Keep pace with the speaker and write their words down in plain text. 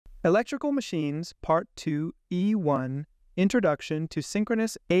Electrical Machines, Part 2e-i, Introduction to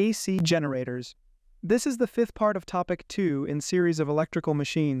Synchronous AC Generators. This is the fifth part of Topic 2 in series of electrical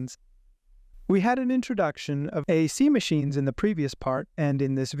machines. We had an introduction of AC machines in the previous part, and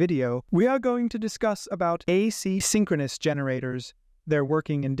in this video, we are going to discuss about AC synchronous generators. They're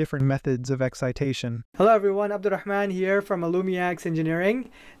working in different methods of excitation. Hello everyone, Abdurrahman here from AllumiaX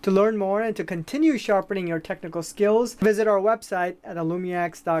Engineering. To learn more and to continue sharpening your technical skills, visit our website at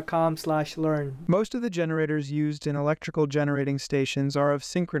allumiax.com/learn. Most of the generators used in electrical generating stations are of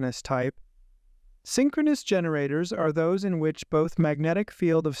synchronous type. Synchronous generators are those in which both magnetic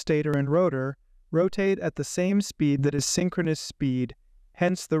field of stator and rotor rotate at the same speed that is synchronous speed,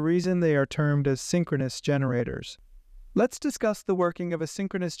 hence the reason they are termed as synchronous generators. Let's discuss the working of a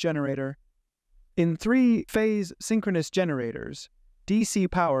synchronous generator. In three-phase synchronous generators, DC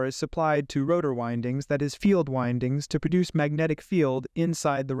power is supplied to rotor windings, that is field windings, to produce magnetic field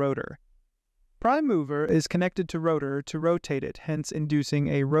inside the rotor. Prime mover is connected to rotor to rotate it, hence inducing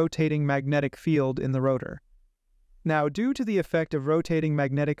a rotating magnetic field in the rotor. Now, due to the effect of rotating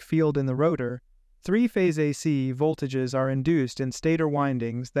magnetic field in the rotor, three-phase AC voltages are induced in stator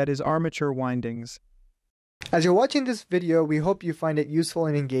windings, that is armature windings. As you're watching this video, we hope you find it useful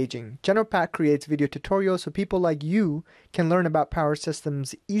and engaging. GeneralPAC creates video tutorials so people like you can learn about power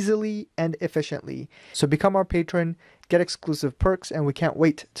systems easily and efficiently. So become our patron, get exclusive perks, and we can't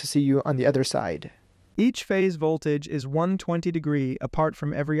wait to see you on the other side. Each phase voltage is 120 degree apart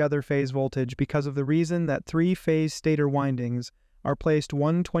from every other phase voltage because of the reason that three-phase stator windings are placed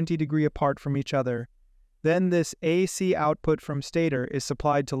 120 degree apart from each other. Then this AC output from stator is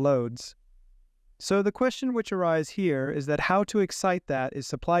supplied to loads. So the question which arises here is that how to excite that is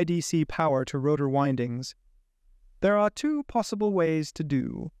supply DC power to rotor windings. There are two possible ways to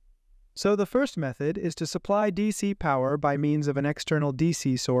do. So the first method is to supply DC power by means of an external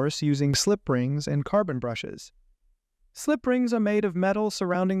DC source using slip rings and carbon brushes. Slip rings are made of metal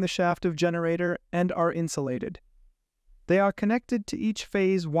surrounding the shaft of generator and are insulated. They are connected to each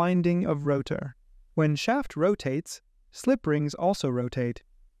phase winding of rotor. When shaft rotates, slip rings also rotate.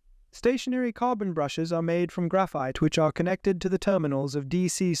 Stationary carbon brushes are made from graphite which are connected to the terminals of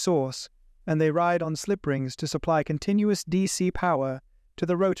DC source, and they ride on slip rings to supply continuous DC power to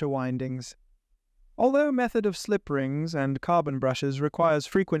the rotor windings. Although method of slip rings and carbon brushes requires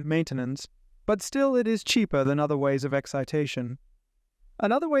frequent maintenance, but still it is cheaper than other ways of excitation.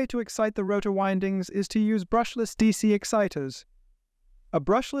 Another way to excite the rotor windings is to use brushless DC exciters. A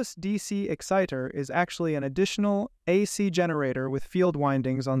brushless DC exciter is actually an additional AC generator with field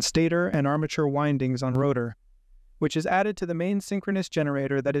windings on stator and armature windings on rotor, which is added to the main synchronous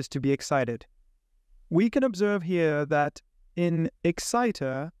generator that is to be excited. We can observe here that in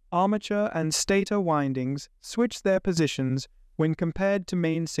exciter, armature and stator windings switch their positions when compared to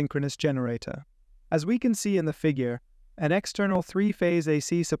main synchronous generator. As we can see in the figure, an external three-phase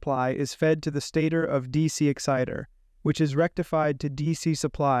AC supply is fed to the stator of DC exciter, which is rectified to DC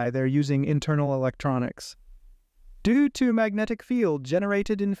supply. They're using internal electronics. Due to magnetic field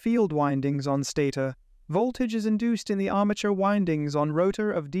generated in field windings on stator, voltage is induced in the armature windings on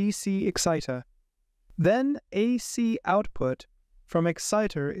rotor of DC exciter. Then AC output from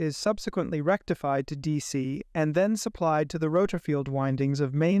exciter is subsequently rectified to DC and then supplied to the rotor field windings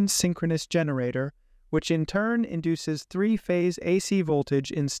of main synchronous generator, which in turn induces three-phase AC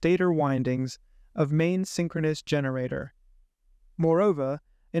voltage in stator windings of main synchronous generator. Moreover,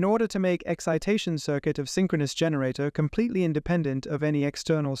 in order to make excitation circuit of synchronous generator completely independent of any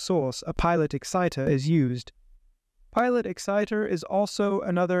external source, a pilot exciter is used. Pilot exciter is also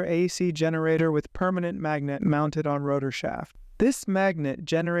another AC generator with permanent magnet mounted on rotor shaft. This magnet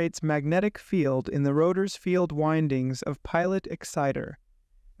generates magnetic field in the rotor's field windings of pilot exciter,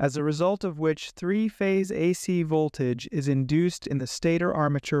 as a result of which three-phase AC voltage is induced in the stator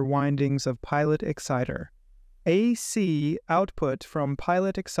armature windings of pilot exciter. AC output from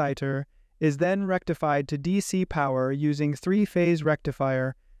pilot exciter is then rectified to DC power using three-phase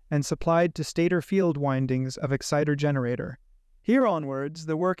rectifier and supplied to stator field windings of exciter generator. Here onwards,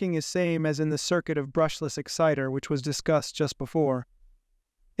 the working is same as in the circuit of brushless exciter which was discussed just before.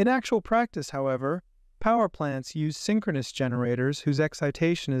 In actual practice, however, power plants use synchronous generators whose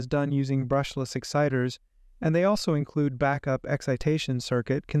excitation is done using brushless exciters, and they also include backup excitation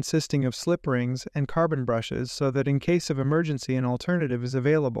circuit consisting of slip rings and carbon brushes so that in case of emergency an alternative is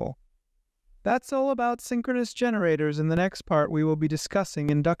available. That's all about synchronous generators. In the next part we will be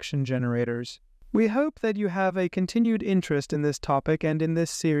discussing induction generators. We hope that you have a continued interest in this topic and in this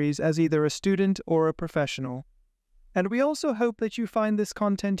series as either a student or a professional. And we also hope that you find this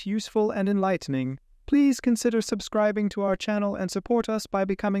content useful and enlightening. Please consider subscribing to our channel and support us by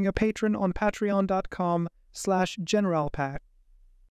becoming a patron on patreon.com/GeneralPAC.